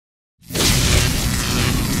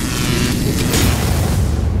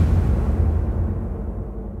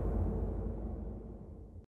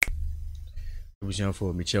Ebusian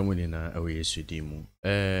for me chamuni na awe yesudimu.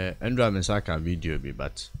 Endra mensaka video bi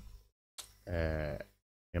but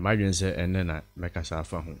imagine say enne na meka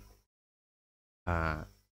safa ho.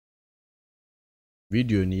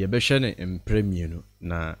 Video ni yebehwe ne impremienu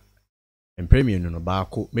na impremienu no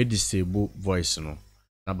baako me disable voice no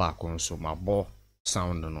na baako nso mabo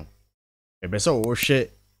sound no. Ebese wo hwe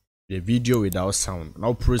the video without sound.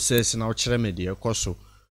 Now process now kire me de ekoso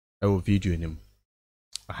e video nim.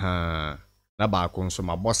 Na baako nso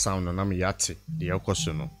mabo sound no na me yate de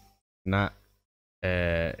ekoso no. Na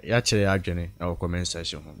ya kire adwene e comment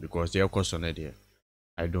section ho because the ekoso no there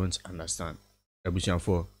I don't understand. Ebusian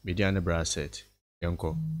for media ne bra set.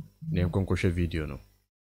 Yenko hwe video no.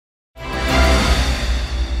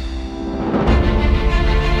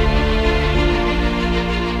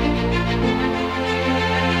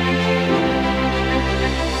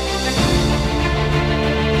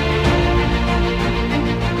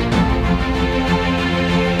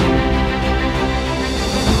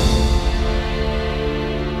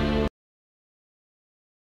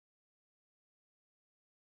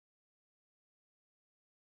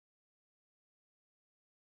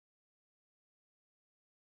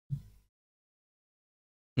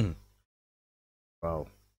 Wow.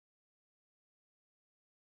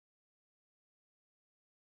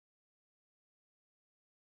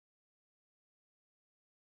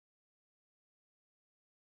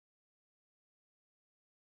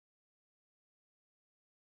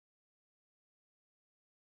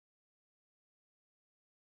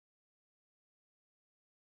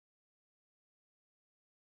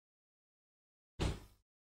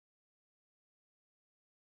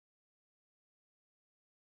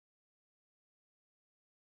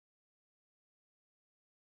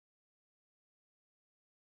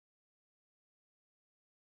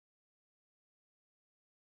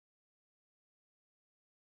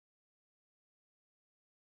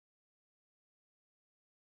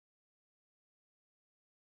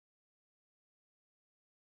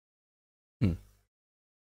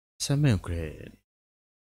 Samen kre.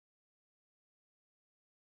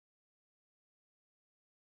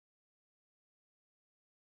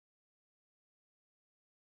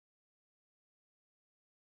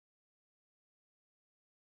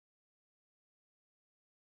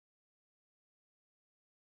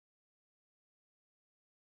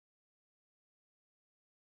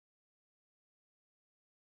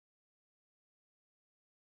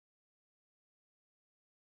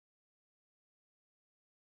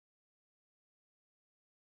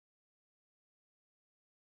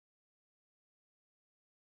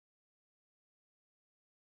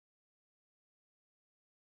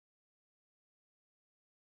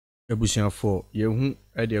 Ebusian for yehu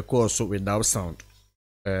e de course without sound.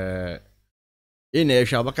 In a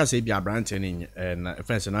shabaka say be abrante ni na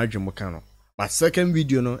fence na adwemo ka no. But second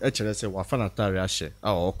video no e kire say wa fa na tare ahye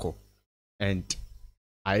a oko. And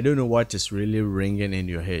I don't know what is really ringing in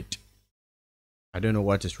your head. I don't know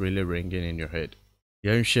what is really ringing in your head.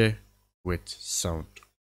 You share with sound.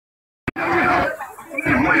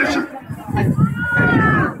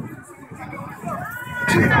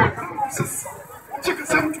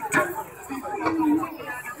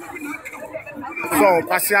 So,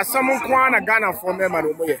 pasia someone kwana Ghana for me man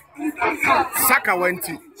omoye. Saka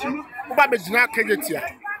wenti. Uba bejina kegetia.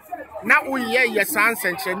 Na uye ye sans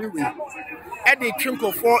encheni we. E de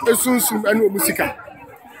twinko for esunsum ene omusika.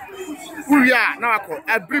 Uya na wako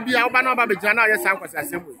ebribia uba na uba bejina na ye san kwasi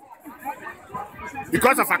asem.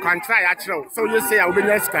 Because of a contract actually. So you say I will be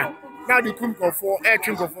next time. Now the twinko for e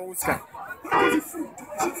twinko for uska.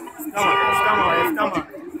 Come on.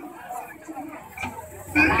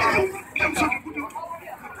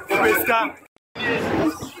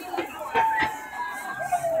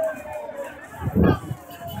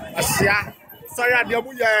 Asia, sorry, I dear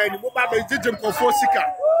Muya, and Muba Jim for Sika.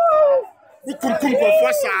 Who come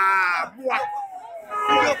for Sa Mua.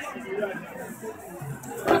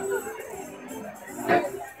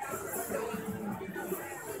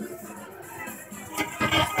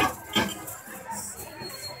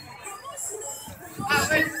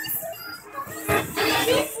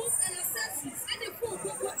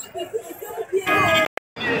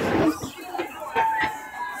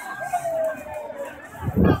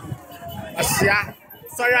 Asia,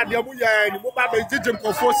 sorry, I dear Muya, and Muba Jim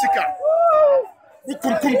for Sika. Who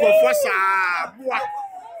come for Sa Mua.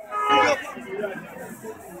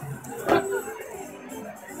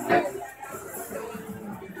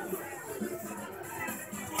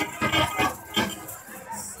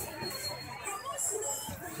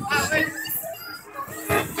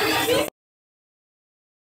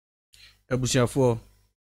 Ebusiafo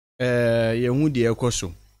yehu de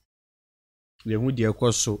ekoso the who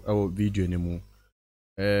the so our video anymore.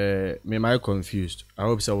 Me am I confused? I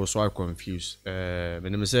hope so. I was so confused. My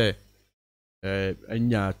name say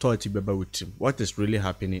anya thought beba with him. What is really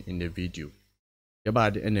happening in the video?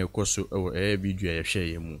 Yaba de ene so our video ya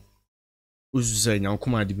share mu. Usu say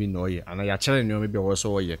nyankoma de bi no ye. Ana ya chere ne be wo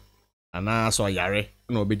so ye. Ana so yare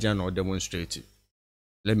na obegya na demonstrate.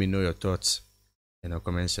 Let me know your thoughts in the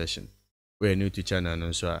comment section. We are new to channel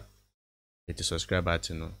no so hit the subscribe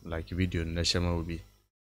button no like video na share ma obi.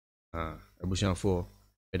 Abushan for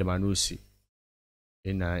Edamanusi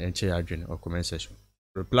in enche adwene or comment section.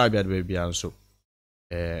 Reply bi adwe bia nso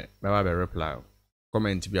ma ba reply.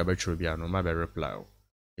 Comment bi abetro bia no ma ba reply.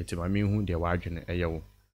 Eti ma me hu de wa adwene eye wo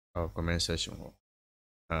or comment section ho.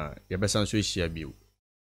 Ye besan so ehia bi o.